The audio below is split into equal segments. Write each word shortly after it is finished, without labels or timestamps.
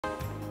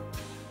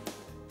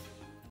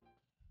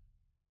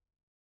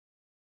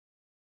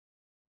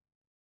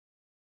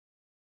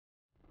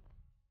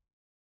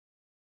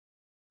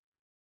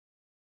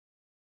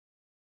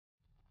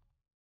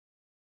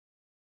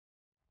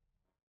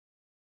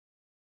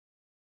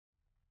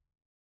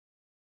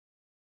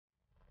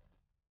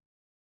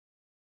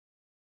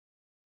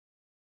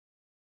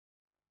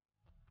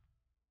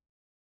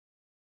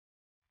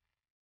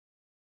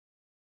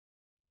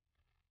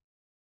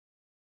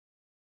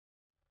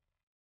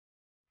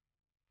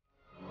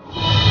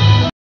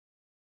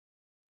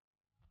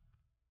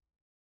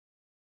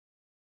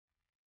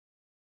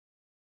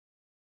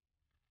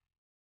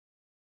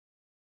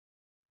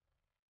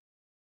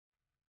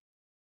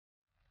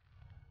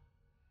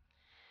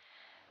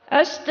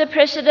As the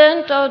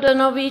President of the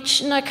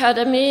Norwegian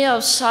Academy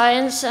of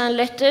Science and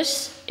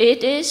Letters,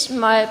 it is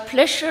my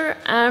pleasure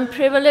and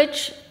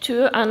privilege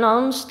to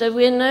announce the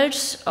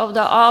winners of the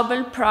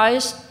Abel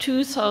Prize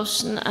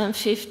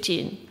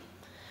 2015.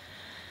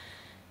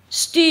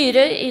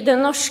 Styret i det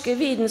norske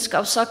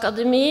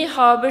Vitenskapsakademi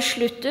har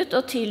besluttet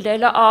å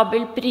tildele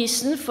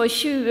Abel-prisen for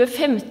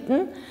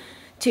 2015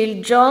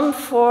 til John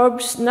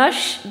Forbes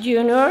Nash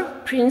Jr.,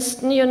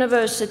 Princeton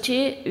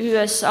University,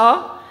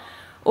 USA,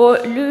 og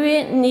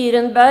Louis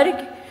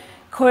Nierenberg,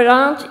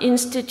 Courant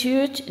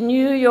Institute,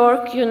 New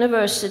York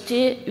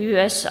University,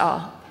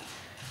 USA,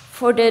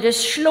 for deres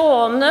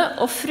slående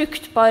og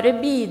fruktbare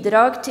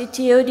bidrag til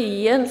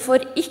teorien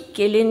for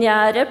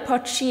ikke-lineære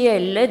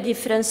partielle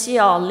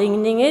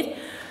differensialligninger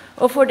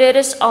og for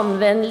deres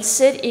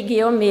anvendelser i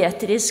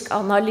geometrisk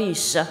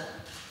analyse.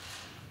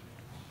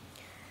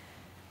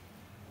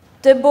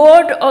 The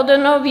board of the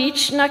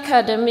Norwegian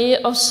Academy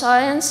of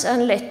Science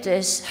and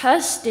Letters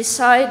has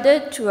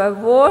decided to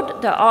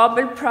award the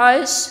Abel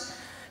Prize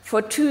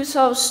for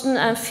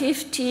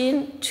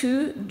 2015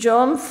 to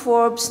John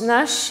Forbes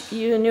Nash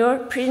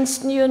Jr.,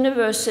 Princeton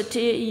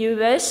University,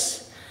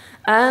 US,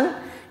 and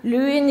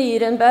Louis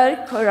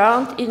Nierenberg,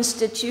 Courant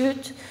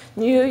Institute,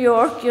 New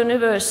York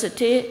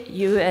University,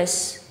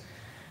 US,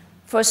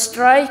 for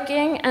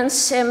striking and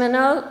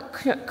seminal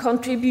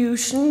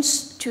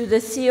contributions to the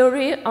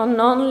theory on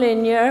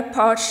nonlinear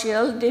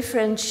partial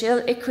differential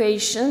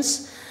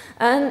equations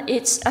and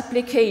its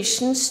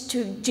applications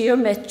to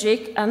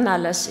geometric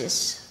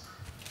analysis.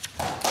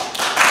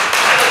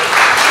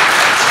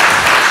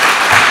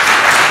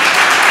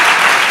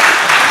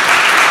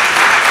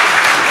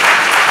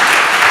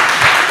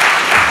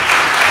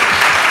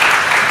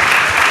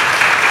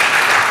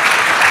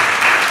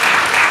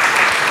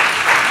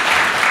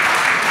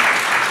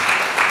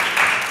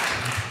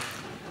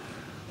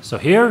 So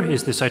here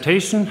is the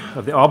citation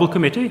of the Abel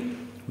Committee,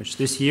 which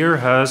this year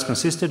has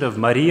consisted of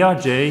Maria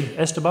J.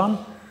 Esteban,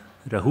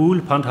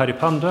 Rahul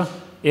Pandharipanda,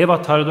 Eva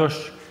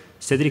Tardos,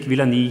 Cedric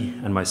Villani,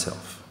 and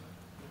myself.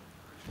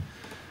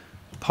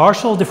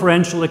 Partial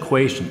differential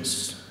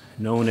equations,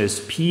 known as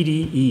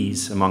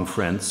PDEs among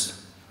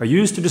friends, are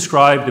used to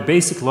describe the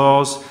basic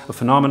laws of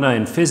phenomena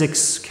in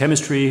physics,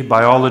 chemistry,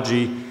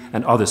 biology,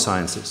 and other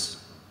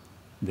sciences.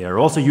 They are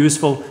also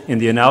useful in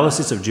the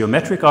analysis of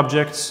geometric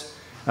objects,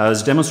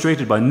 as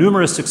demonstrated by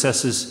numerous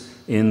successes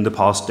in the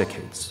past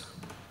decades.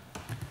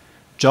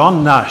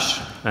 John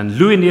Nash and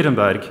Louis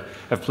Nierenberg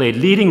have played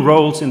leading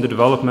roles in the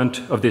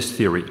development of this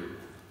theory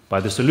by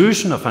the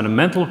solution of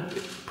fundamental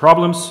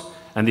problems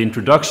and the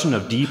introduction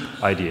of deep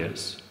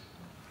ideas.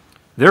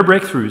 Their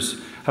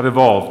breakthroughs have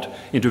evolved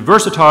into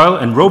versatile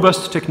and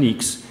robust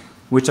techniques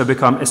which have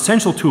become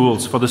essential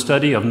tools for the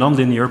study of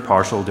nonlinear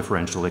partial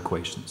differential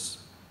equations.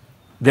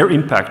 Their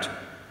impact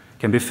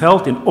can be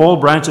felt in all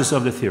branches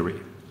of the theory,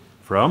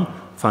 from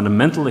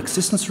fundamental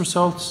existence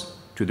results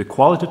to the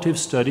qualitative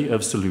study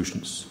of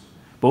solutions,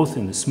 both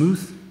in the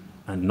smooth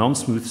and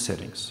non-smooth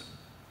settings.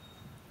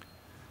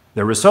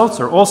 Their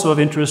results are also of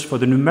interest for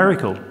the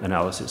numerical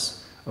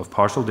analysis of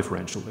partial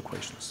differential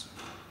equations.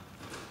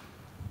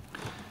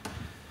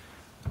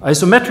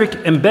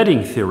 Isometric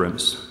embedding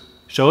theorems,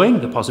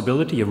 showing the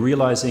possibility of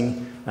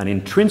realizing an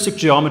intrinsic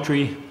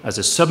geometry as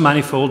a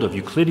submanifold of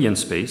Euclidean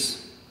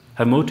space,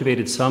 have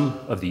motivated some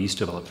of these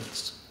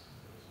developments.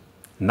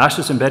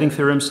 Nash's embedding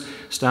theorems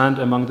stand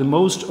among the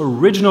most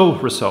original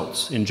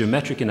results in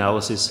geometric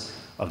analysis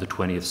of the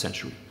 20th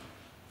century.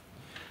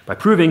 By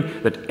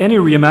proving that any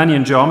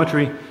Riemannian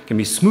geometry can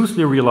be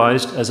smoothly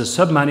realized as a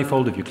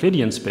submanifold of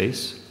Euclidean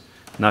space,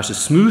 Nash's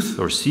smooth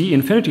or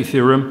C-infinity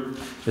theorem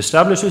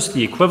establishes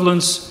the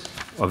equivalence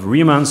of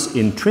Riemann's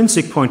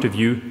intrinsic point of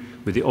view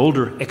with the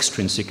older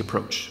extrinsic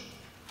approach.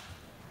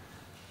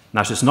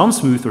 Nash's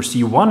non-smooth or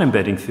C1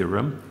 embedding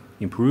theorem,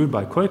 improved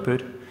by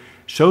Kuiper,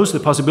 shows the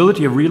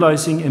possibility of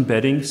realizing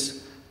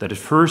embeddings that at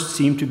first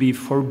seem to be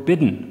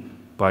forbidden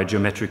by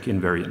geometric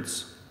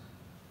invariance.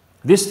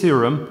 This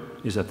theorem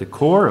is at the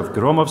core of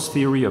Gromov's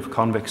theory of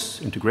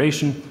convex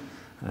integration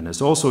and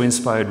has also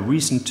inspired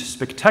recent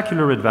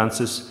spectacular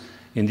advances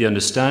in the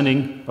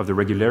understanding of the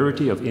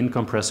regularity of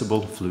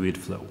incompressible fluid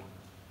flow.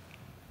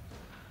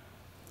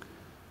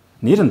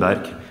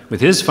 Nierenberg, with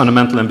his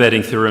fundamental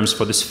embedding theorems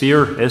for the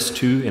sphere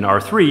S2 in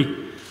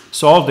R3,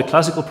 solved the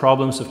classical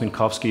problems of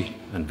Minkowski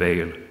and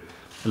Weyl,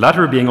 the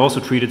latter being also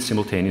treated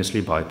simultaneously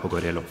by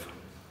Pogorelov.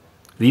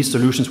 These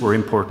solutions were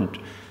important,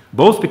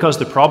 both because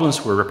the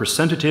problems were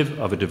representative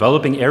of a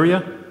developing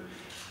area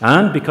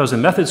and because the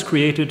methods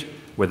created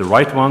were the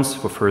right ones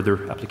for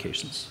further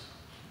applications.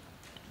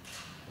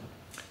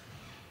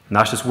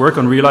 Nash's work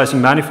on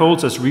realizing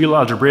manifolds as real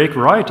algebraic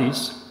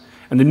varieties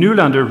and the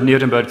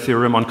Nylander-Nierenberg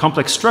theorem on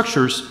complex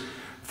structures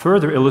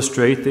further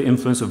illustrate the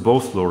influence of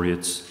both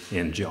laureates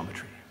in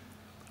geometry.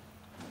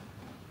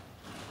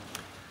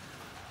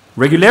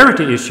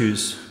 Regularity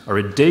issues are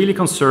a daily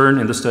concern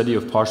in the study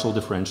of partial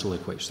differential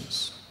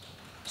equations,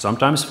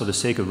 sometimes for the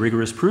sake of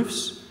rigorous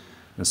proofs,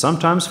 and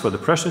sometimes for the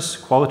precious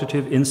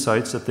qualitative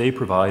insights that they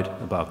provide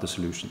about the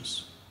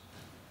solutions.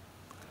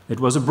 It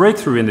was a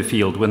breakthrough in the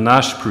field when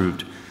Nash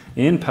proved,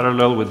 in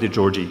parallel with de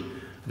Giorgi,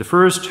 the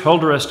first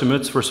Hölder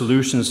estimates for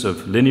solutions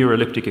of linear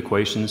elliptic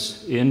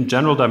equations in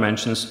general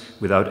dimensions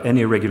without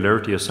any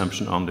regularity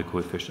assumption on the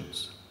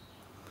coefficients.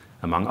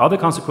 Among other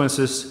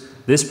consequences,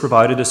 this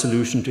provided a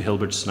solution to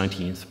Hilbert's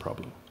 19th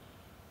problem.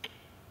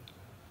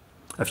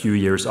 A few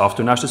years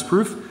after Nash's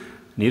proof,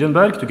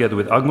 Nierenberg, together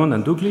with Agmund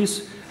and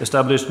Douglas,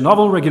 established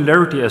novel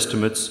regularity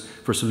estimates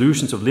for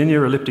solutions of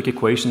linear elliptic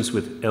equations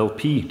with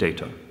LP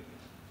data,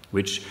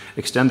 which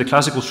extend the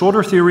classical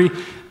Schroeder theory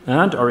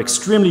and are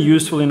extremely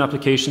useful in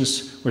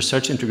applications where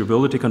such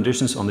integrability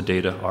conditions on the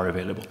data are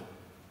available.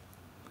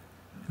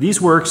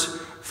 These works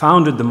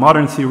founded the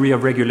modern theory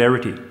of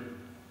regularity,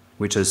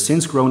 which has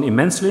since grown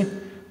immensely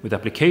with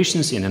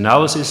applications in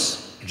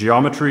analysis,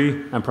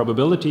 geometry, and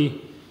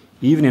probability,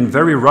 even in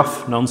very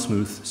rough,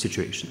 non-smooth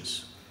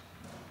situations.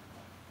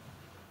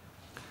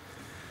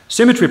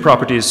 Symmetry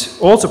properties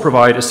also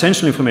provide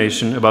essential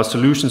information about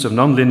solutions of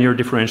nonlinear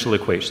differential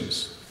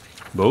equations,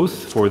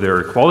 both for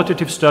their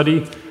qualitative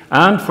study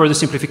and for the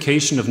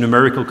simplification of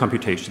numerical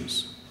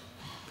computations.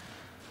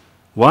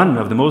 One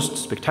of the most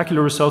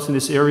spectacular results in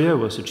this area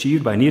was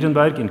achieved by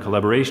Nierenberg in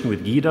collaboration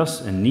with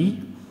Gidas and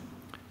Nie.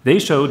 They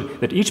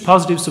showed that each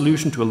positive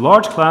solution to a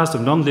large class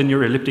of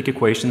nonlinear elliptic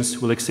equations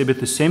will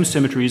exhibit the same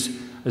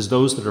symmetries as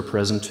those that are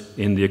present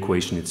in the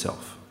equation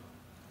itself.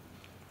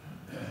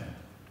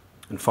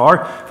 And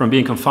far from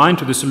being confined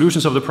to the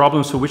solutions of the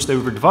problems for which they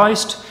were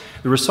devised,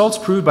 the results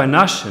proved by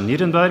Nash and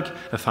Nierenberg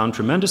have found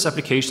tremendous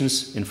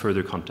applications in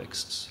further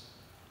contexts.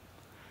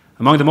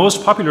 Among the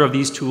most popular of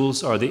these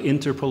tools are the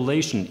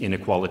interpolation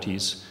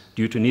inequalities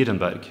due to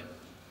Nierenberg,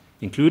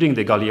 including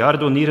the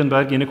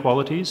Gallardo-Nierenberg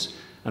inequalities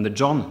and the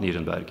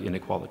John-Nierenberg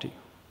inequality.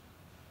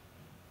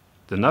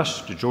 The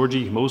Nash-de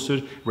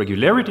Giorgi-Moser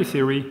regularity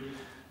theory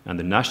and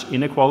the Nash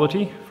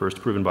inequality, first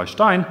proven by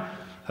Stein,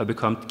 have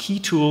become key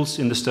tools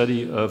in the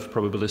study of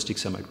probabilistic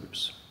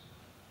semigroups.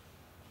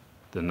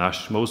 The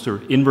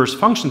Nash-Moser inverse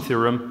function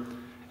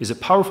theorem is a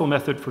powerful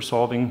method for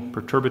solving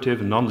perturbative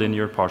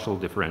nonlinear partial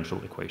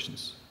differential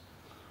equations.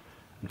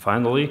 And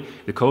finally,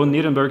 the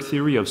Cohen-Nierenberg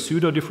theory of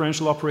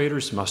pseudo-differential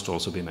operators must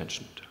also be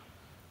mentioned.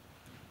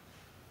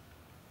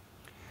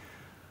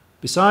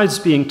 Besides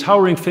being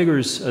towering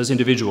figures as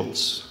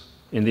individuals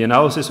in the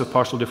analysis of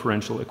partial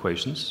differential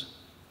equations,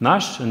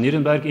 Nash and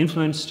Nierenberg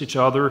influenced each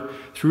other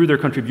through their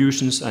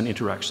contributions and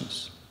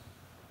interactions.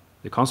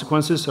 The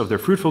consequences of their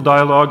fruitful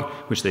dialogue,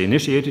 which they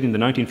initiated in the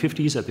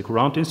 1950s at the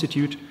Courant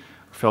Institute,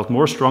 are felt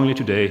more strongly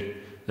today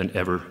than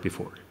ever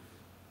before.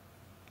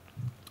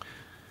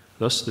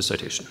 Thus, the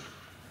citation.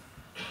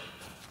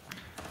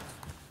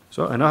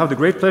 So I now have the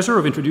great pleasure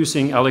of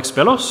introducing Alex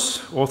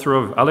Bellos, author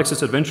of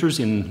Alex's Adventures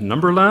in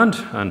Numberland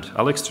and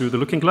Alex Through the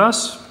Looking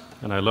Glass.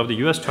 And I love the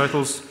US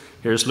titles.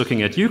 Here's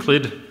Looking at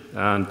Euclid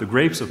and the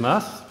Grapes of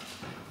Math.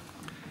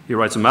 He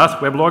writes a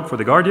math weblog for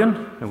The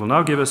Guardian and will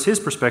now give us his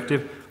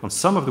perspective on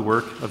some of the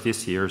work of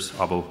this year's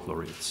Abel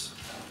laureates.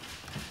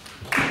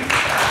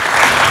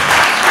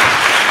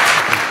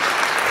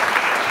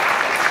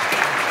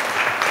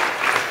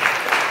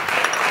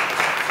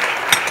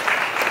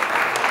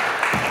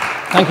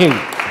 Thank you.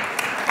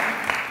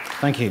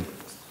 Thank you.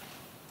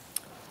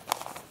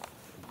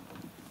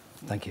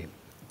 Thank you.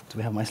 Do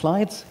we have my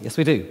slides? Yes,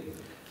 we do.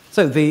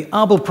 So the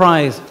Abel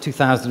Prize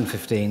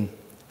 2015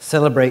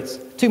 celebrates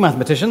two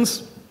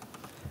mathematicians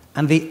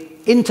and the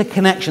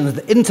interconnections,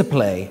 the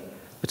interplay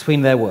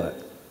between their work.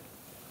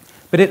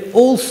 But it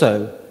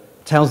also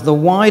tells the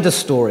wider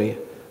story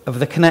of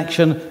the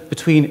connection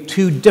between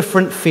two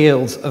different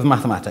fields of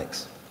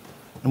mathematics.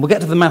 And we'll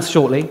get to the maths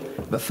shortly,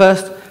 but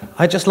first,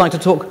 I'd just like to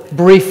talk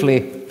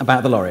briefly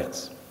about the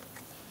laureates.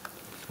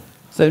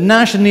 So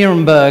Nash and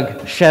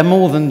Nierenberg share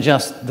more than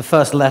just the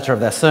first letter of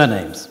their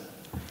surnames.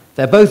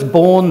 They're both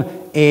born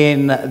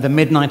in the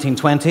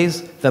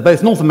mid-1920s. They're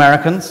both North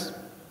Americans.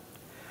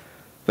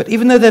 But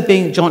even though they're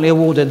being jointly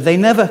awarded, they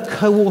never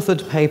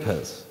co-authored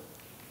papers.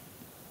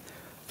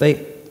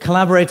 They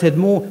collaborated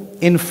more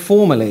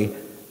informally,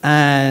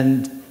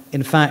 and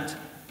in fact,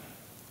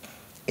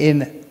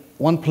 in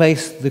one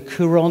place, the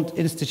Courant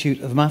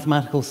Institute of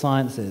Mathematical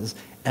Sciences,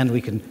 and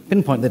we can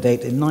pinpoint the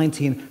date in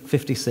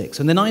 1956.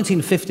 So in the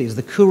 1950s,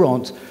 the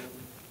Courant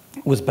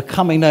was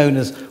becoming known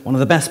as one of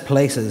the best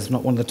places,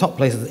 not one of the top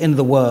places in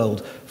the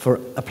world for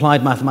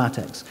applied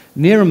mathematics.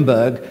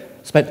 Nierenberg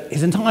spent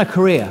his entire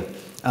career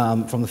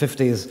from the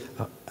 50s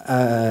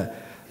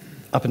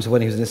up until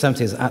when he was in his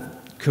 70s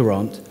at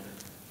Courant.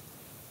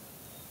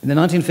 In the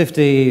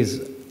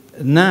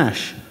 1950s,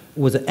 Nash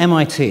was at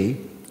MIT.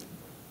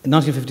 In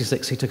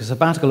 1956, he took a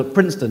sabbatical at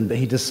Princeton, but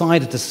he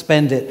decided to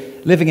spend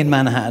it living in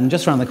Manhattan,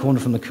 just around the corner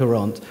from the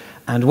Courant,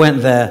 and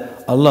went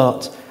there a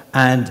lot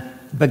and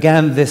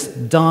began this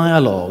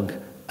dialogue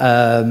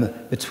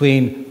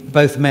between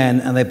both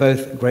men, and they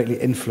both greatly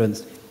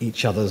influenced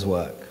each other's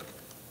work.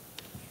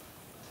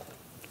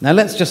 Now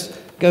let's just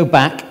go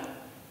back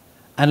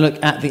and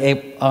look at the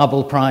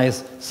Abel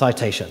Prize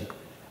citation.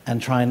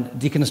 and try and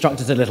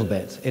deconstruct it a little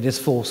bit. It is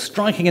for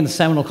striking and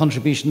seminal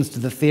contributions to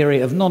the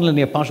theory of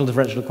nonlinear partial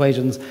differential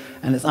equations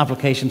and its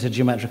application to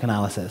geometric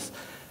analysis.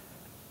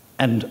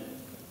 And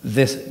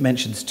this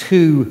mentions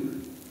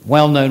two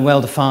well-known,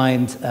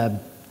 well-defined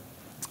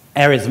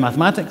areas of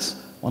mathematics,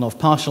 one of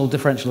partial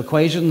differential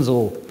equations,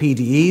 or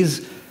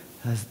PDEs,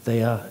 as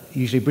they are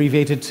usually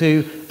abbreviated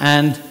to,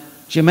 and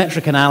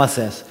geometric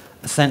analysis,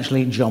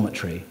 essentially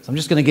geometry. So I'm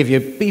just going to give you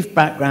a brief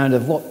background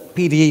of what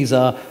PDEs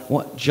are,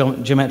 what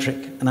geometric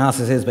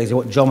analysis is, basically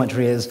what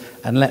geometry is,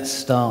 and let's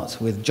start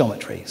with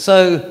geometry.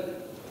 So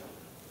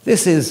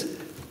this is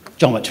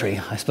geometry,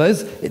 I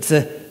suppose. It's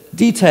a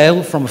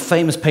detail from a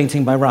famous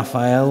painting by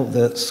Raphael,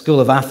 the School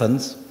of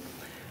Athens,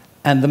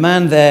 and the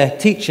man there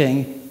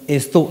teaching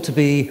is thought to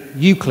be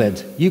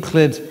Euclid.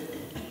 Euclid,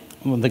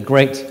 one of the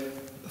great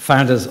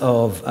founders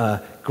of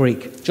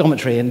Greek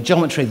geometry. And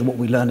geometry, what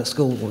we learn at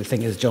school, what we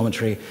think is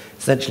geometry,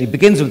 essentially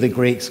begins with the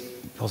Greeks,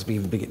 possibly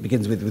even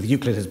begins with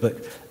Euclid, his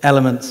book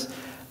Elements,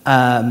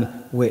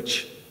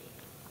 which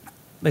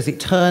basically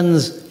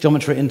turns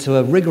geometry into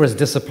a rigorous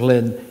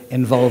discipline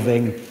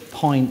involving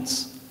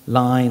points,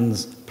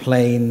 lines,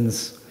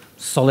 planes,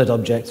 solid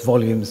objects,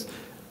 volumes,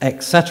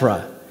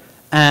 etc.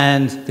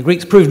 And the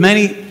Greeks proved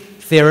many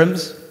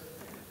theorems.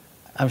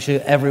 I'm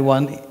sure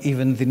everyone,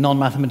 even the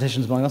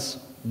non-mathematicians among us,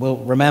 will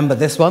remember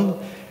this one,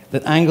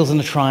 that angles in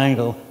a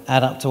triangle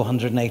add up to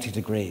 180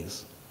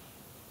 degrees.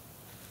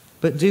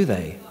 But do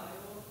they?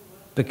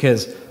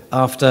 Because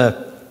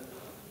after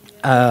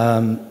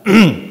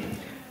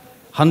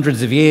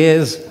hundreds of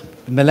years,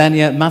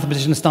 millennia,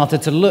 mathematicians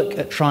started to look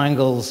at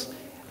triangles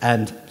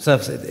and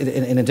surfaces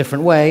in a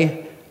different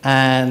way,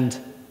 and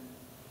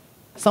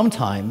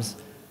sometimes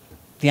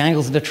the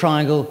angles in a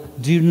triangle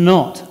do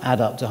not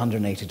add up to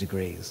 180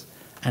 degrees.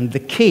 And the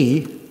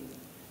key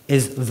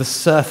is the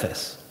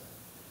surface,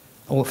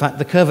 or in fact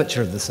the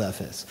curvature of the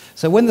surface.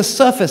 So when the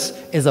surface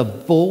is a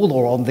ball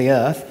or on the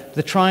earth,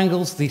 the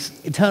triangles, these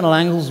internal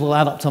angles will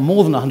add up to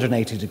more than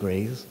 180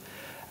 degrees.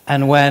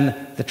 And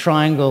when the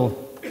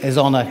triangle is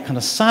on a kind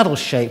of saddle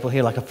shape, or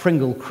here like a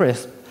Pringle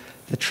crisp,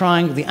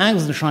 the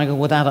angles in the triangle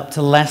would add up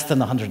to less than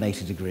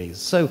 180 degrees.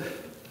 So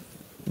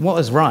what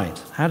is right?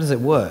 How does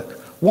it work?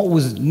 What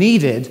was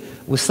needed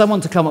was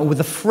someone to come up with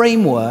a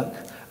framework,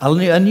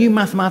 a new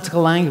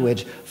mathematical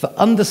language for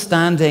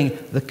understanding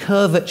the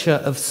curvature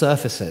of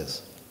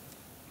surfaces.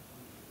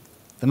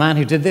 The man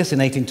who did this in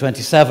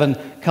 1827,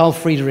 Carl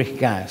Friedrich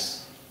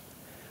Gauss.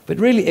 But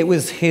really it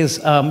was his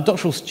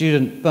doctoral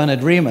student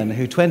Bernhard Riemann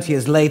who 20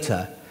 years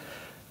later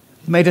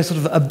made a sort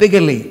of a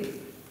bigger leap,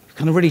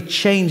 kind of really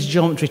changed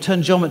geometry,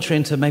 turned geometry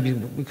into maybe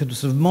we could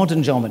sort of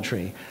modern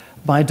geometry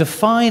by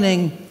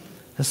defining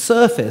a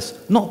surface,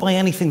 not by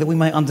anything that we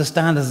might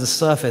understand as a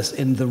surface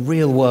in the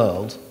real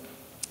world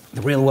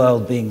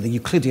being the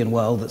Euclidean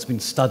world that's been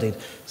studied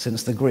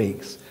since the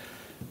Greeks.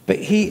 But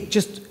he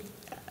just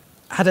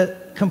had a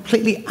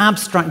completely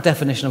abstract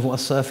definition of what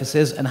a surface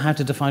is and how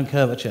to define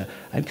curvature.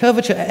 And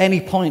curvature at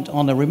any point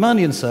on a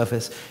Riemannian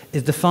surface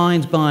is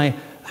defined by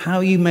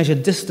how you measure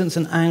distance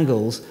and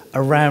angles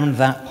around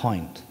that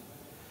point.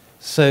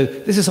 So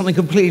this is something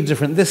completely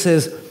different. This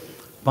is,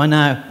 by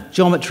now,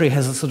 geometry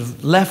has sort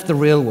of left the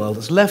real world,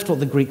 it's left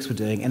what the Greeks were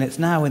doing, and it's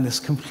now in this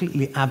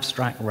completely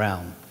abstract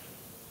realm.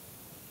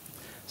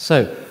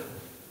 So,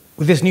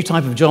 with this new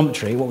type of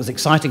geometry, what was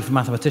exciting for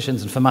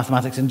mathematicians and for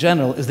mathematics in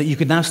general is that you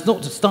could now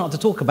start to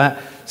talk about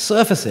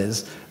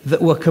surfaces that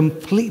were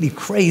completely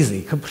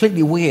crazy,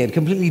 completely weird,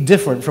 completely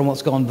different from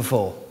what's gone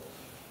before.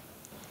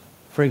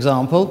 For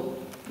example,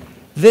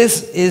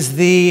 this is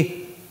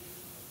the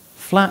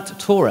flat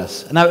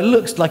torus. Now, it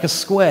looks like a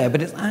square,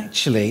 but it's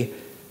actually,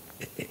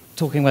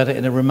 talking about it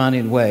in a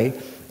Riemannian way,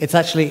 it's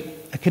actually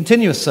a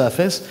continuous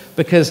surface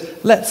because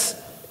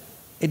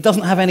it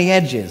doesn't have any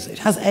edges. It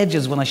has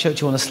edges when I show it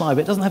to you on a slide,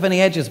 but it doesn't have any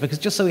edges because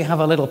just so we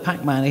have a little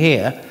Pac-Man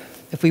here,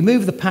 if we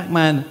move the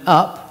Pac-Man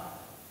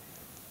up,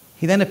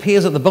 he then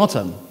appears at the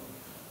bottom.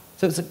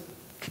 So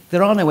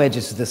there are no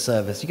edges to this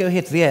surface. You go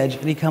here to the edge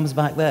and he comes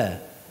back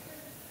there.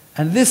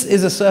 And this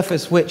is a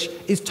surface which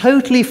is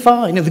totally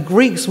fine. The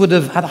Greeks would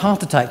have had a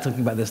heart attack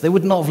talking about this. They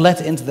would not have let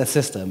it into their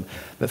system.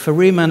 But for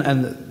Riemann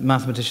and the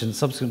mathematicians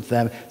subsequent to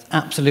them, it's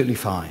absolutely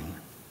fine.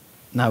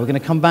 Now, we're going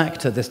to come back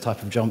to this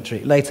type of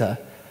geometry later.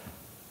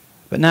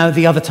 But now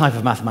the other type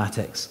of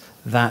mathematics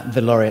that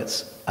the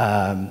laureates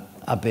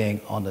are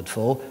being honored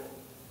for,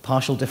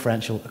 partial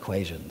differential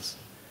equations.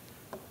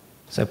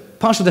 So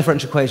partial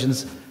differential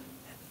equations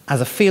as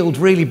a field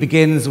really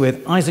begins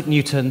with Isaac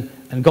Newton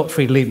and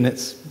Gottfried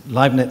Leibniz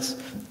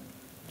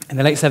in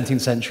the late 17th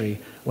century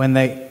when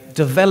they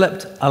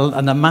developed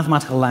a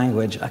mathematical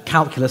language, a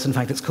calculus, in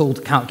fact it's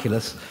called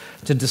calculus,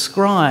 to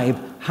describe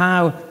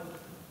how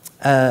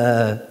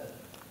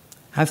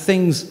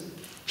things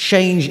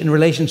change in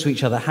relation to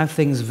each other, how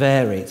things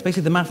vary. It's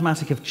basically the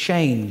mathematics of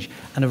change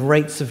and of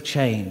rates of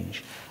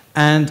change.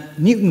 And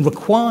Newton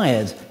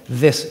required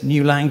this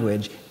new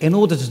language in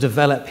order to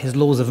develop his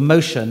laws of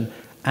motion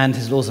and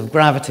his laws of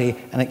gravity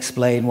and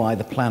explain why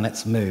the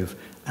planets move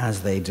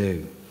as they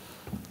do.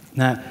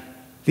 Now,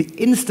 the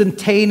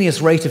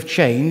instantaneous rate of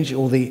change,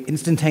 or the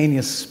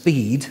instantaneous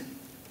speed,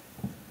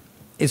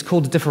 is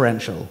called a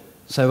differential.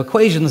 So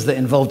equations that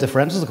involve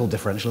differentials are called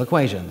differential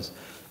equations.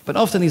 But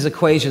often these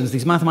equations,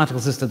 these mathematical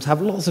systems,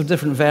 have lots of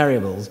different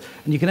variables,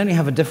 and you can only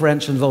have a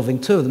differential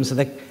involving two of them,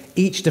 so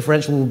each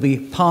differential will be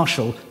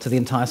partial to the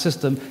entire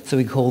system, so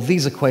we call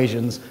these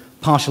equations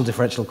partial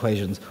differential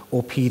equations,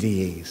 or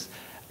PDEs.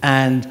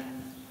 And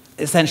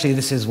essentially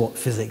this is what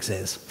physics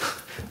is,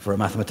 for a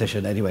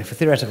mathematician anyway, for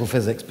theoretical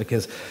physics,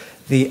 because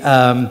the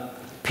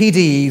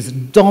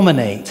PDEs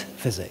dominate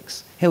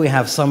physics. Here we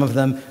have some of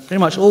them. Pretty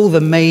much all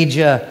the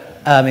major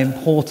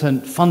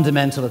important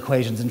fundamental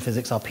equations in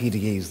physics are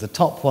PDEs. The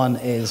top one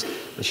is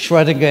the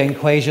Schrödinger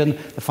equation,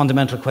 the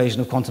fundamental equation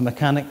of quantum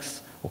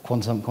mechanics, or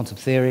quantum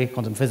theory,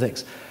 quantum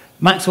physics.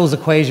 Maxwell's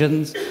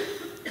equations,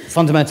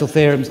 fundamental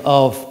theorems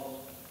of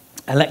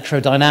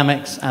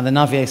electrodynamics, and the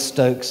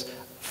Navier-Stokes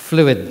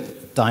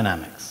fluid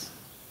dynamics.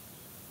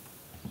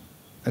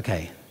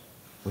 Okay,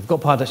 we've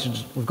got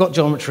partitions, we've got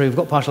geometry, we've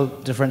got partial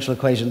differential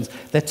equations.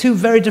 They're two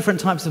very different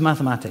types of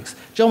mathematics.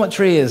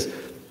 Geometry is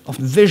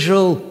often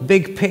visual,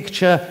 big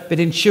picture, a bit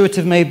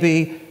intuitive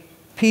maybe.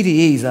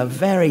 PDEs are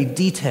very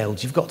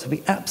detailed. You've got to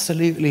be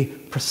absolutely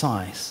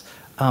precise.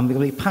 You've got to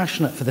be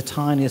passionate for the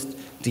tiniest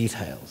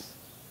details.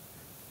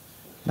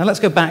 Now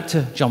let's go back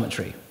to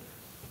geometry.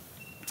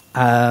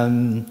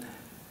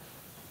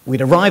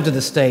 We'd arrived at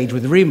a stage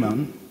with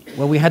Riemann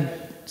where we had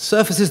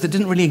surfaces that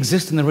didn't really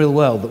exist in the real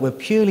world, that were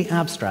purely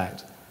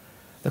abstract.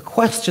 The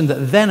question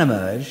that then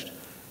emerged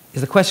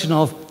is the question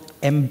of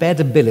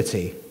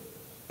embeddability.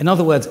 In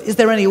other words, is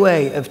there any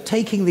way of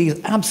taking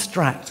these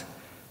abstract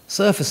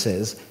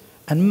surfaces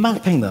and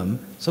mapping them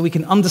so we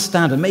can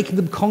understand and making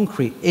them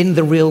concrete in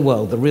the real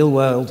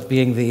world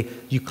being the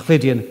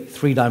Euclidean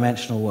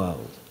three-dimensional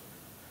world?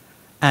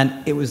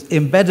 And it was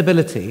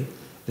embeddability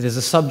that is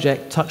a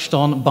subject touched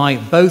on by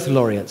both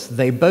laureates.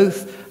 They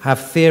both have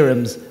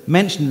theorems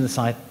mentioned in the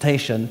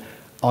citation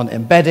on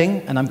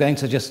embedding, and I'm going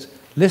to just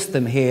list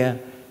them here.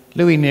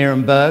 Louis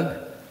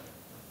Nirenberg,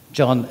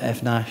 John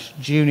F. Nash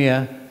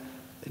Jr.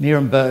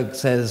 Nirenberg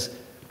says,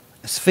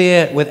 a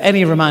sphere with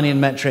any Riemannian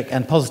metric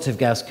and positive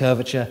Gauss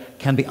curvature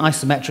can be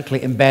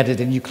isometrically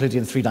embedded in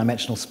Euclidean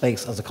three-dimensional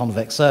space as a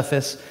convex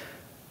surface.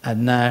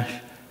 And Nash,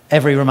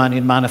 every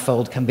Riemannian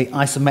manifold can be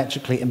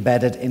isometrically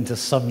embedded into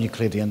some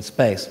Euclidean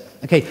space.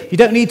 Okay, you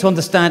don't need to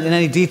understand in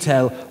any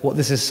detail what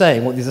this is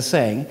saying, what these are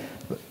saying,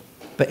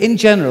 but in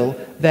general,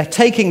 they're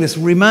taking this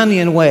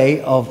Riemannian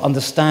way of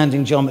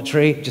understanding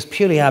geometry, just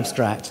purely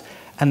abstract,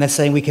 and they're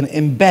saying we can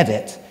embed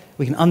it,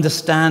 we can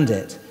understand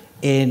it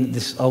in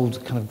this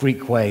old kind of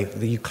Greek way,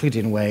 the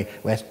Euclidean way,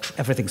 where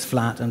everything's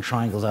flat and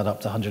triangles add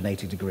up to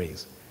 180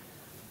 degrees.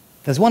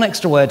 There's one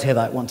extra word here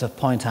that I want to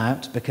point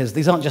out, because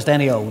these aren't just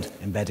any old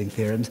embedding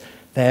theorems,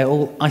 they're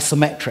all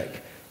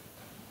isometric.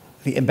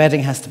 The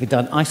embedding has to be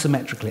done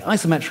isometrically.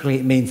 Isometrically,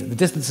 it means that the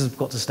distances have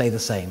got to stay the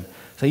same.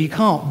 So you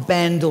can't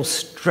bend or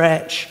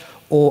stretch,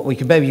 or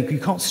you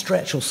can't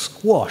stretch or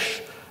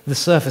squash the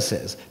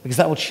surfaces, because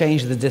that will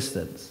change the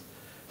distance.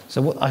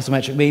 So what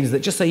isometric means is that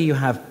just say you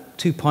have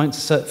 2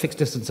 points a fixed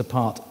distance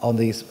apart on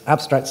this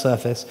abstract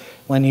surface,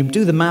 when you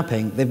do the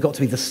mapping, they've got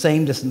to be the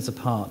same distance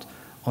apart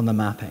on the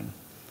mapping.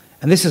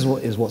 And this is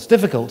what's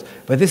difficult,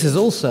 but this is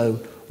also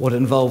what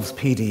involves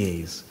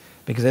PDEs.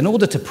 Because in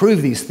order to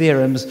prove these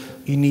theorems,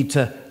 you need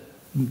to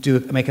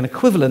make an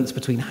equivalence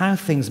between how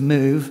things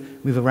move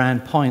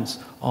around points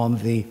on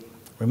the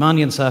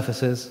Riemannian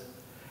surfaces,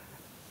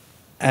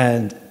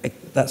 and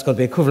that's got to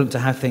be equivalent to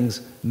how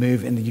things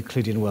move in the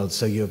Euclidean world.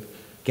 So you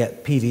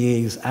get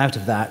PDEs out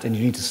of that, and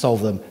you need to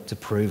solve them to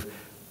prove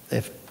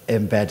if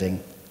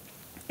embedding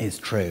is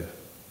true.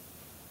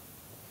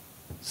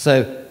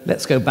 So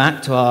let's go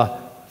back to our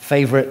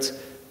favorite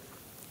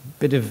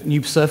bit of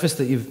new surface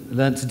that you've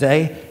learned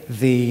today,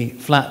 the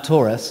flat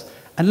torus.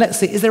 And let's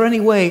see, is there any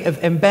way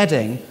of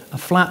embedding a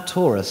flat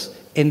torus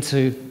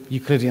into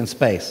Euclidean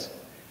space?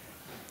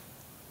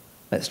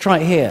 Let's try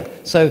it here.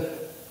 So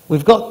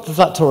we've got the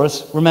flat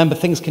torus. Remember,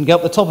 things can go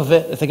up the top of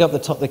it. If they go up the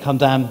top, they come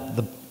down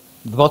the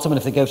bottom, and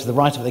if they go to the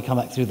right of it, they come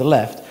back through the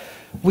left.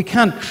 We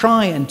can't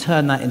try and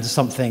turn that into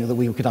something that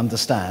we could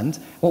understand.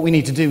 What we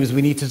need to do is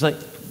we need to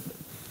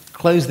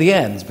close the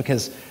ends,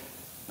 because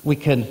we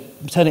can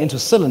turn it into a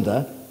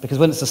cylinder, because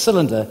when it's a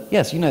cylinder,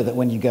 yes, you know that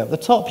when you go at the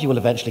top, you will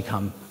eventually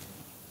come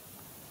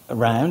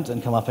around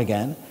and come up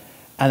again.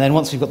 And then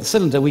once we've got the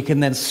cylinder, we can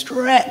then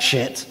stretch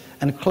it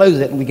and close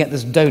it, and we get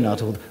this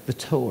donut, or the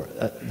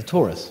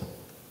torus.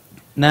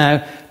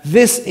 Now,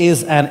 this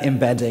is an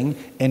embedding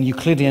in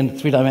Euclidean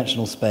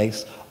three-dimensional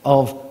space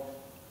of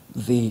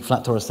the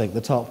flat torus thing at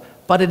the top,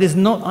 but it is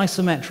not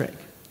isometric.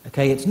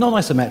 Okay, it's not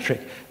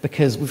isometric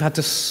because we've had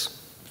to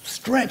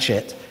stretch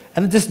it,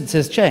 and the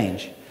distances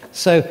change.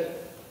 So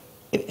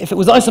if it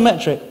was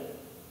isometric,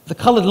 the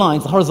colored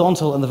lines, the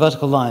horizontal and the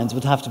vertical lines,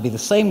 would have to be the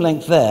same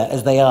length there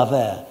as they are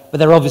there, but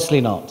they're obviously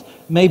not.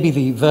 Maybe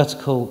the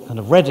vertical kind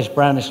of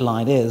reddish-brownish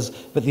line is,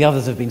 but the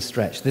others have been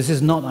stretched. This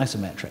is not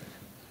isometric.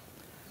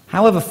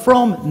 However,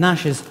 from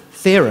Nash's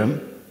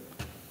theorem,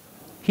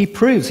 he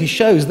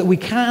shows that we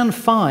can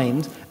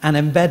find an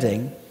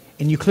embedding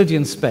in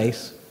Euclidean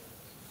space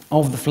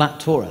of the flat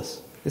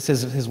torus. This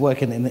is his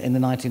work in the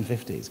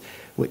 1950s,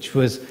 which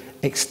was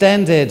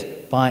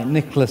extended by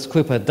Nicholas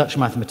Cuyper, a Dutch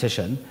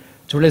mathematician,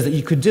 to realize that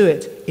you could do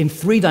it in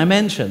 3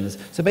 dimensions.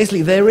 So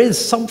basically, there is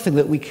something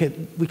that we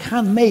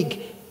can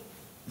make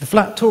the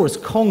flat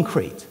torus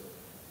concrete.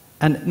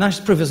 And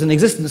Nash's proof is an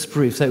existence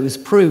proof, so it was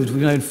proved,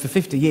 we've known for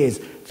 50 years,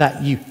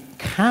 that you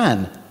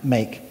can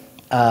make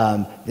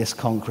this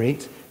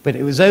concrete. But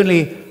it was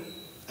only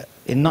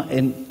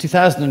in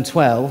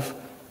 2012,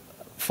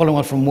 following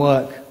on from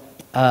work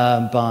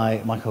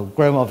by Michael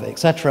Gromov,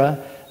 etc.,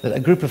 that a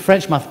group of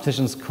French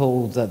mathematicians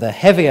called the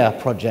Heavier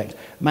Project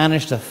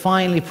managed to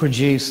finally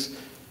produce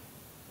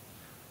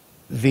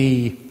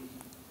the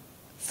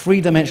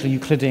 3-dimensional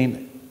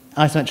Euclidean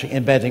isometric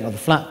embedding of the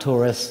flat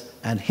torus,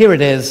 and here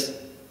it is.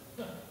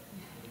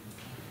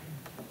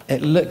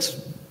 It looks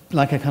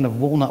like a kind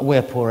of walnut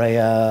whip or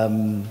a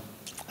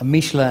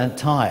Michelin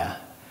tire.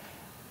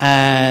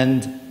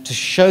 And to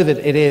show that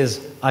it is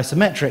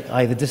isometric,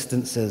 i.e. the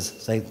distances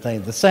say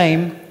the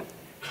same,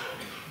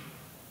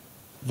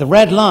 the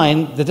red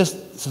line, the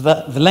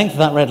length of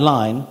that red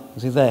line,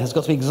 you see there, has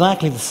got to be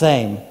exactly the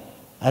same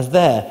as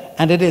there.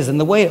 And it is. And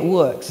the way it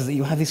works is that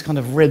you have these kind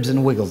of ribs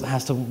and wiggles. It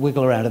has to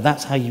wiggle around, and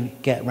that's how you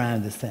get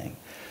around this thing.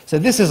 So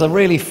this is a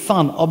really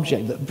fun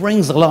object that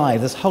brings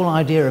alive this whole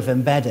idea of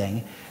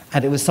embedding,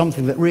 and it was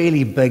something that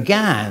really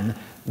began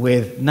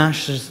with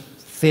Nash's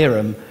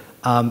theorem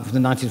from the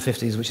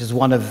 1950s, which is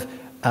one of,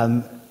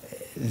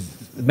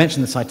 mentioned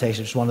in the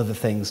citation, which is one of the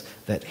things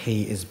that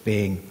he is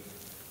being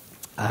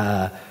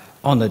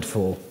honoured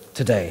for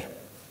today.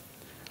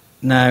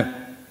 Now,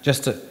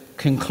 just to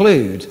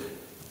conclude,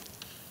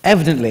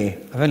 evidently,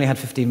 I've only had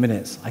 15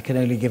 minutes. I can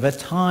only give a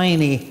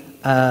tiny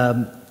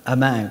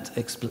amount,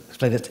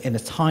 explain it in a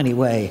tiny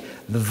way,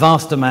 the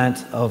vast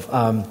amount of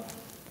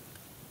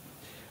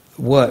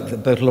work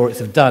that both laureates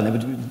have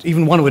done.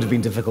 Even one would have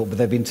been difficult, but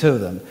there have been 2 of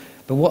them.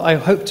 But what I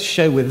hope to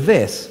show with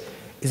this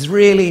is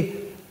really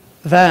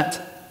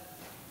that,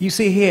 you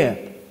see here,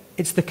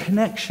 it's the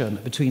connection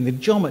between the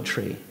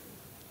geometry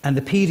and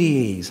the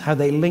PDEs, how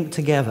they link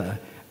together,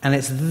 and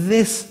it's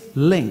this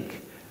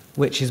link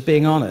which is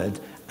being honoured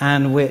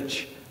and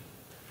which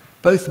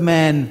both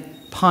men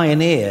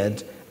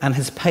pioneered and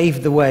has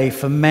paved the way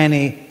for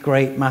many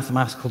great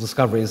mathematical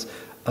discoveries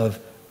of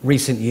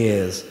recent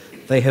years.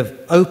 They have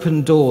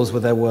opened doors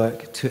with their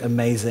work to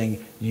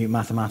amazing new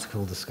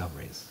mathematical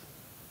discoveries.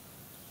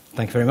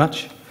 Thank you very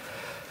much.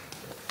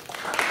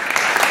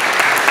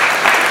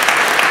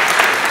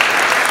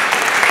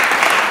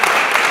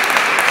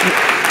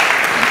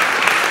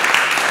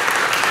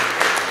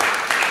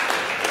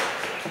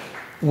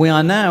 We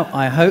are now,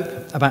 I hope,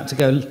 about to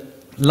go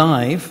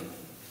live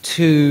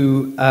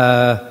to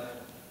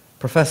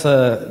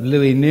Professor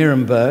Louis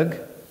Nierenberg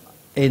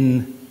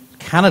in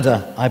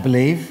Canada, I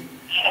believe.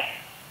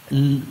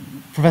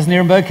 Professor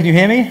Nierenberg, can you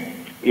hear me?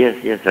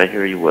 Yes, I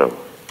hear you well.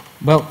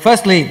 Well,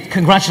 firstly,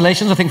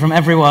 congratulations, I think, from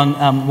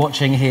everyone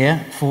watching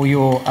here for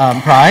your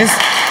prize.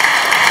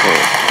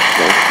 Oh,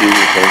 thank you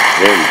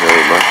very,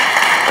 very much.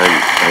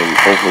 I'm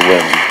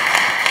overwhelmed.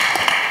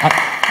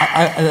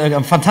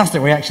 A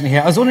fantastic reaction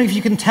here. I was wondering if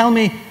you can tell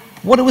me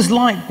what it was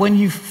like when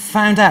you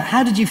found out.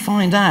 How did you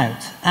find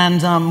out?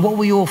 And what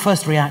were your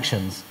first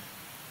reactions?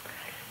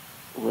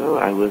 Well,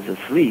 I was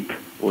asleep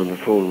when the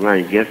phone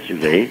rang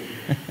yesterday,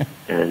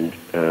 and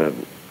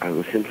I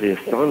was simply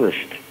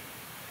astonished.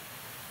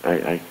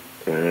 I'm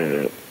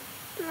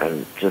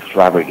just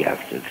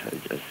flabbergasted.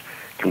 Just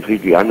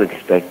completely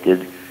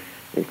unexpected.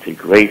 It's a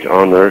great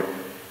honor,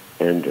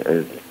 and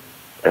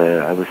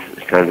I was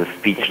kind of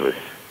speechless.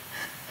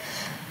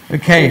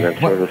 Okay. And I'm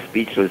sort of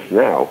speechless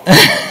now.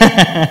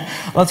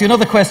 Well, to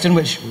another question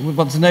which we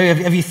want to know,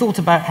 have you thought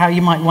about how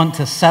you might want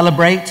to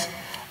celebrate,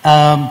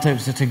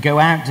 to go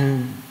out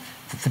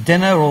for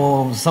dinner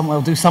or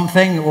somewhere, do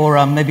something,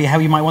 or maybe how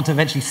you might want to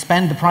eventually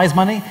spend the prize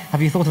money?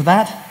 Have you thought of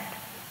that?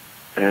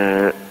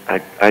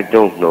 I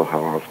don't know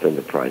how I'll spend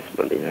the prize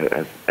money.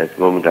 At the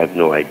moment, I have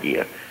no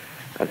idea.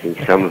 I think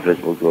some of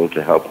it will go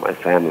to help my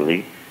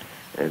family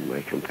and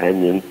my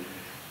companion,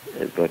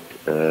 but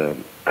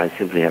I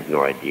simply have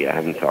no idea. I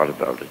haven't thought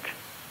about it.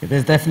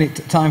 There's definitely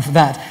time for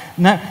that.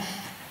 Now,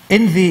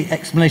 in the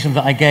explanation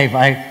that I gave,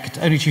 I could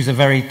only choose a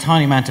very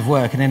tiny amount of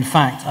work, and in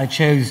fact, I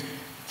chose to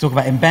talk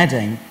about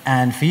embedding,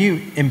 and for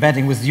you,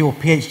 embedding was your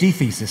PhD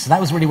thesis, so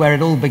that was really where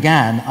it all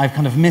began. I've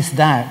kind of missed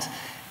out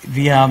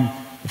the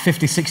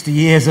 50, 60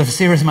 years of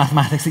serious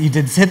mathematics that you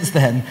did since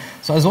then.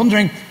 So I was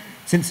wondering,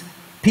 since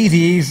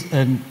PDEs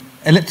and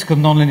elliptical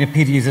nonlinear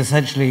PDEs are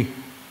essentially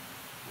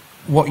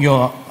what you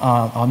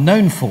are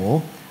known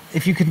for,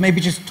 if you could maybe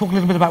just talk a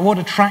little bit about what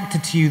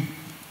attracted you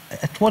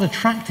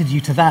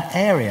to that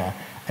area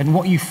and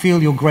what you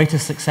feel your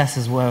greatest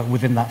successes were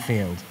within that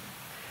field.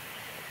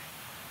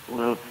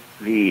 Well,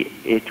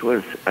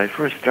 I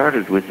first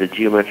started with the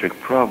geometric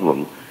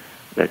problem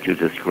that you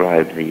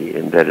described, the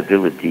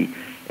embeddability,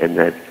 and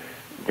that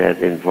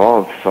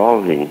involved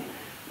solving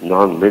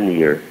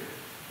nonlinear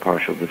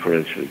partial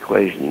differential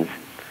equations.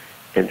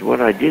 And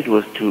what I did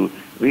was to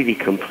really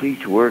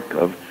complete work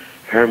of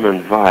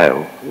Hermann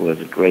Weyl, who was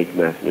a great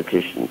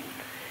mathematician.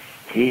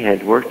 He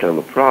had worked on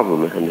the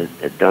problem and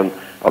had done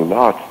a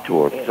lot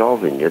towards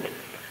solving it,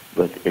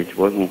 but it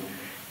wasn't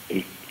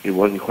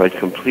quite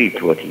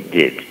complete what he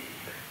did.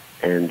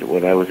 And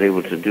what I was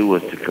able to do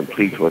was to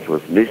complete what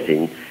was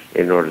missing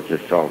in order to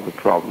solve the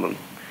problem.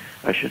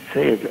 I should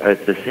say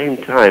at the same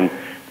time,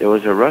 there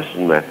was a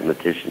Russian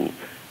mathematician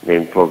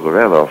named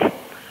Pogorelov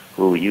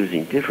who,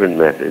 using different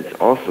methods,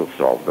 also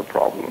solved the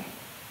problem.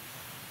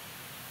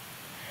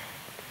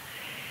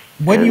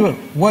 When you were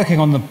working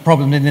on the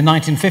problem in the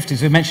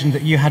 1950s, we mentioned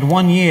that you had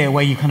 1 year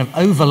where you kind of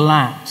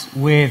overlapped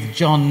with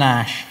John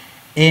Nash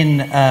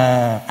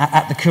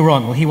at the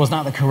Courant. Well, he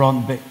wasn't at the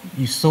Courant, but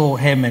you saw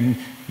him and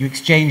you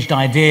exchanged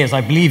ideas.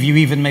 I believe you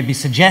even maybe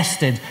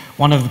suggested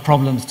one of the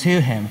problems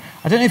to him.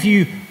 I don't know if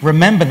you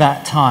remember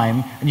that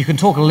time, and you can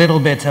talk a little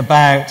bit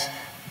about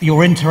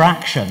your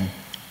interaction.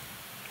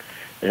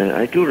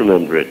 I do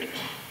remember it.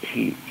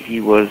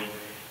 He was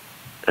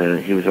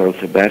on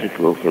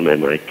sabbatical from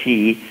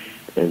MIT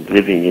and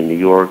living in New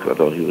York,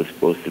 although he was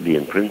supposed to be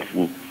in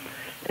Princeton.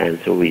 And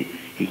so he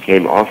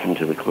came often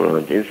to the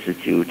Courant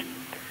Institute,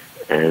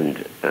 and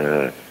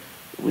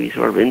we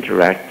sort of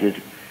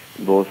interacted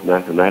both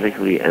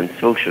mathematically and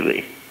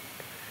socially.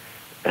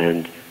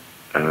 And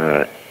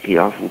he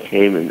often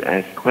came and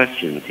asked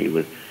questions. He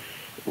was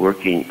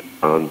working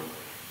on,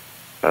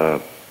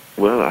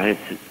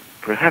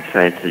 perhaps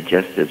I had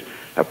suggested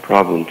a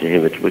problem to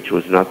him which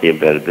was not the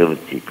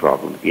embeddability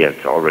problem. He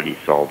had already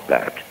solved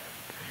that.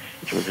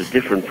 It was a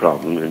different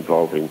problem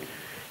involving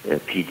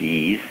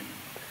PDEs,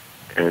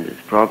 and it's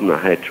a problem I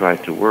had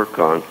tried to work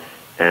on,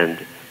 and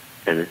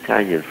an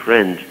Italian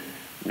friend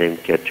named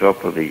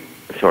Stampacchia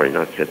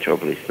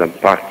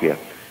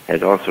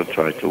had also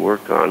tried to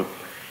work on,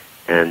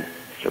 and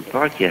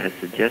Stampacchia had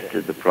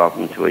suggested the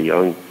problem to a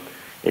young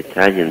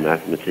Italian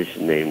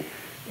mathematician named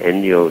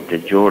Ennio De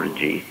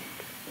Giorgi,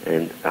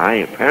 and I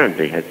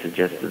apparently had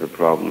suggested the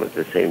problem at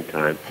the same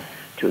time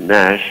to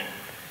Nash,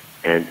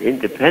 and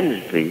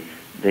independently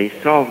they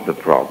solved the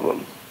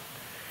problem.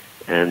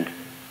 And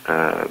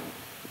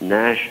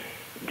Nash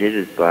did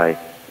it by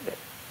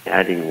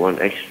adding one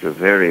extra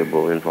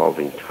variable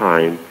involving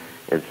time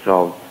and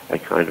solved a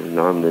kind of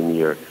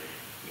nonlinear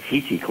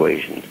heat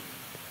equation,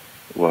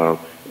 while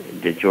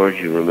De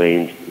Giorgi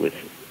remained with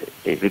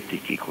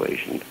elliptic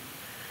equation.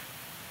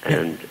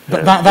 And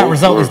but that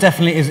result is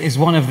definitely is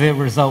one of the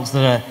results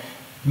that are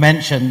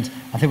mentioned.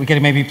 I think we're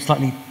getting maybe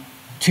slightly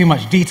too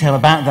much detail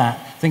about that,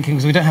 thinking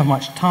because we don't have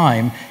much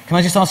time. Can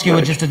I just ask you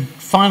just a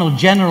final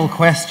general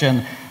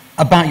question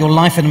about your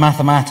life in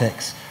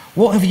mathematics?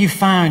 What have you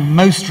found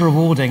most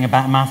rewarding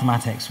about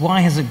mathematics? Why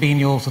has it been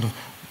your sort of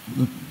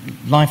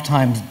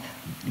lifetime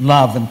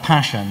love and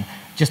passion?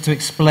 Just to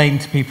explain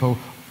to people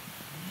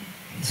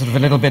sort of a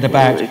little bit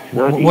about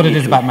what it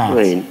is about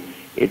maths.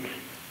 It's,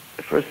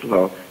 first of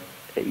all,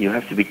 you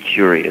have to be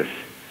curious,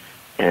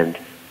 and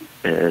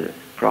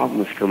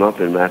problems come up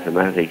in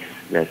mathematics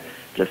that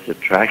just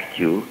attract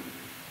you.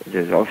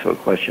 There's also a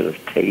question of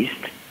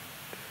taste,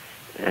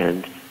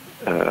 and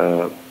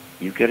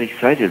you get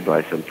excited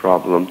by some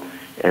problem,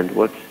 and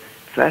what's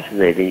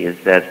fascinating is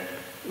that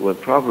when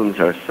problems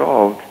are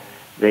solved,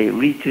 they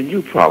lead to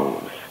new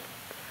problems.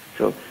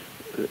 So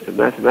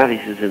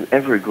mathematics is an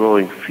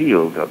ever-growing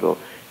field, although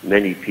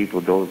many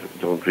people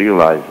don't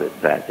realize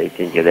that. They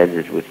think it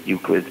ended with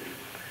Euclid.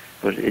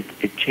 But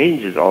it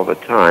changes all the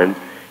time,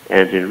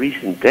 and in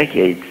recent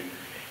decades,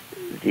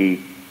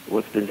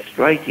 what's been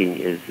striking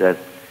is that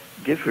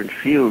different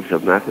fields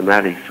of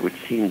mathematics, which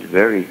seemed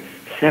very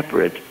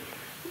separate,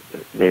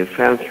 they've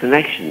found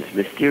connections,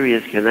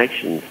 mysterious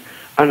connections,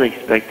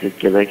 unexpected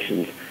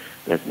connections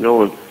that no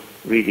one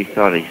really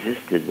thought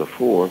existed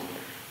before,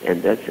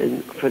 and that's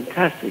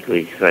fantastically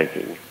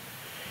exciting.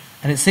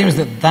 And it seems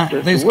that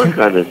the work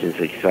on it is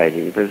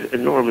exciting. There's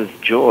enormous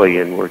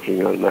joy in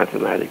working on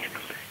mathematics,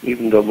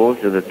 even though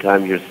most of the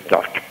time you're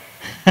stuck.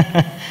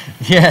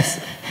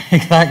 Yes,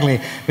 exactly.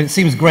 But it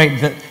seems great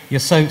that you're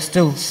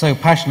still so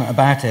passionate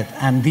about it,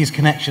 and these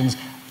connections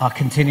are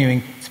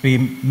continuing to be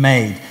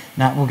made.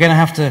 Now, we're going to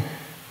have to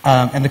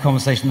end the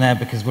conversation there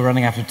because we're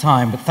running out of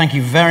time, but thank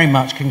you very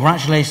much.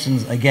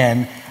 Congratulations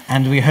again,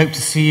 and we hope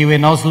to see you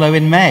in Oslo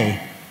in May.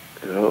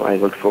 Oh, I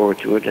look forward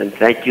to it, and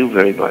thank you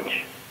very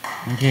much.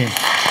 Thank you.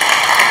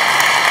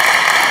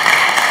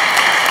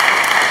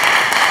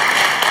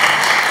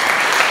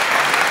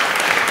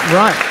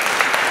 Right.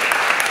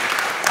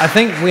 I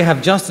think we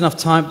have just enough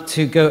time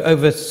to go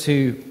over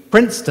to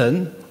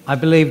Princeton. I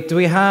believe, do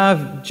we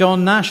have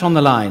John Nash on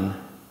the line?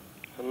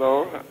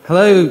 Hello.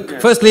 Hello.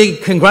 Yes. Firstly,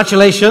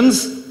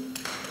 congratulations.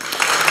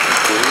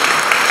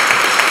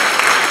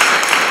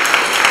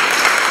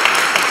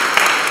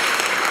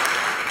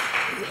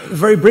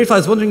 Very brief, I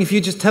was wondering if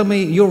you'd just tell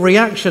me your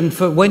reaction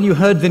for when you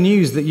heard the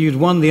news that you'd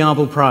won the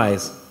Abel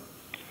Prize.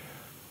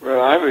 Well,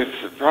 I was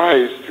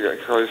surprised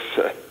because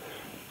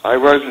I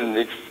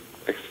wasn't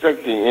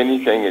expecting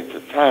anything at the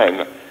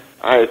time.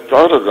 I had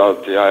thought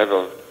about the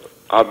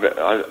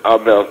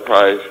Abel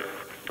Prize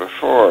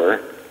before,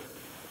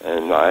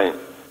 and I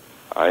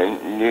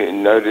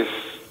noticed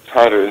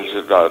patterns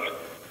about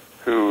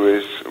who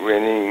was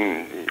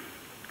winning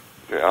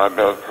the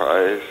Abel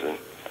Prize, and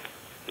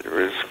it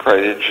was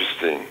quite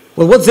interesting.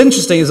 Well, what's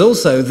interesting is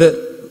also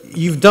that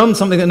you've done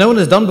something that no one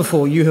has done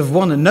before. You have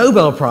won a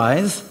Nobel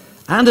Prize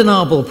and an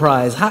Abel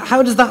Prize.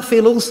 How does that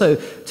feel also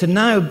to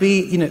now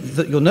be, you know,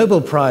 that your Nobel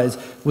Prize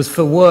was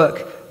for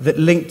work that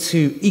linked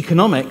to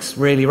economics,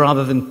 really,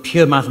 rather than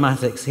pure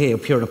mathematics here,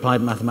 pure and applied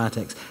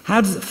mathematics.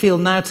 How does it feel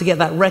now to get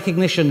that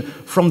recognition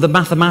from the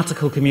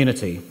mathematical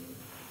community?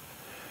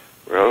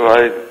 Well,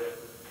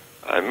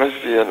 I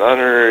must be an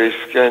honorary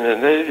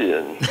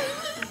Scandinavian.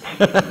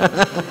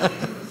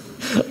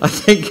 I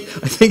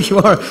think you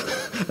are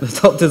an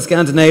adopted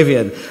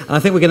Scandinavian. And I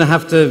think we're going to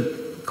have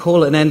to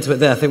call an end to it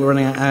there. I think we're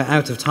running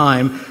out of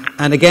time.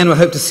 And again, we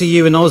hope to see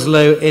you in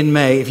Oslo in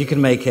May, if you can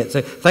make it.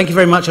 So thank you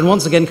very much. And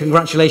once again,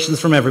 congratulations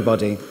from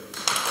everybody.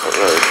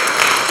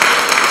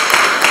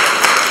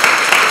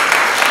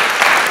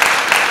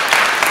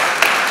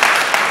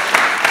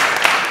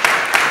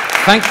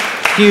 Thank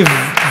you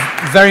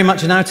very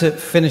much. And now to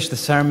finish the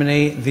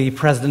ceremony, the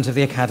President of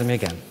the Academy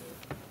again.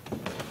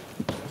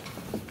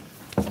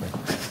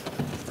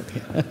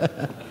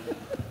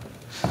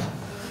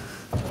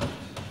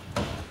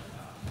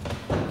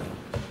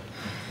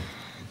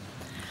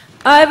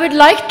 I would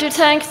like to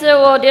thank the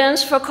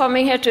audience for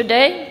coming here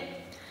today.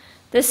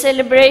 The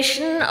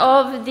celebration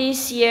of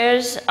this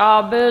year's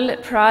Abel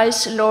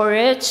Prize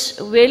laureates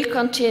will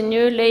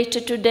continue later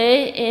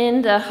today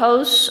in the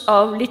House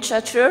of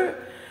Literature.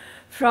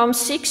 From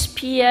 6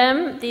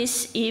 p.m.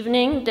 this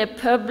evening, the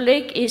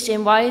public is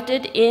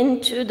invited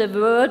into the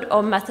world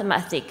of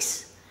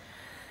mathematics.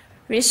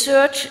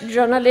 Research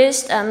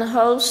journalist and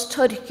host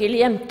Torkil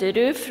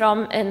Jemterud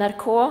from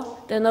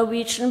NRK, the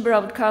Norwegian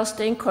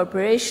Broadcasting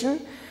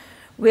Corporation,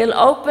 will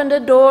open the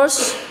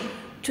doors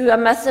to a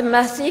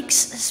mathematics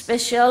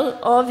special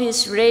of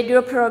his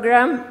radio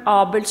program,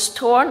 Abel's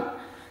Tårn,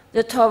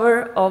 the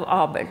Tower of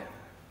Abel.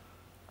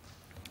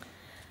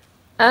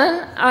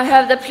 And I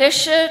have the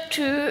pleasure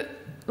to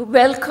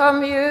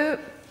welcome you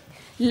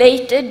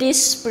later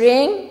this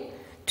spring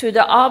to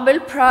the Abel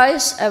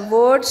Prize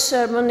award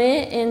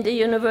ceremony in the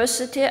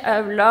University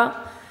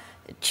Aula,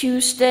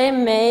 Tuesday,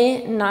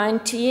 May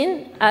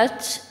 19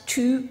 at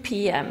 2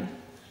 p.m.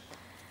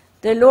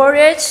 The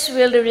laureates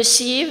will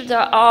receive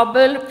the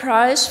Abel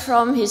Prize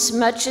from His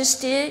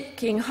Majesty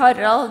King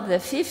Harald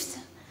V.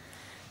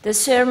 The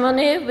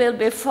ceremony will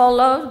be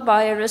followed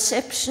by a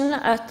reception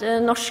at the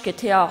Norske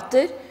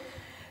Teater,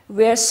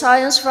 where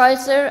science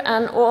writer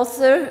and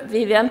author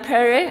Vivian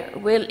Perry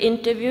will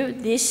interview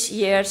this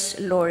year's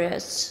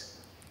laureates.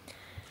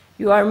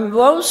 You are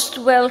most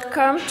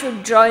welcome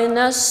to join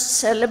us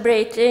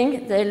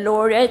celebrating the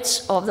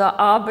laureates of the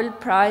Abel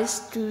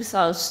Prize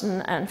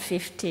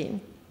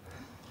 2015.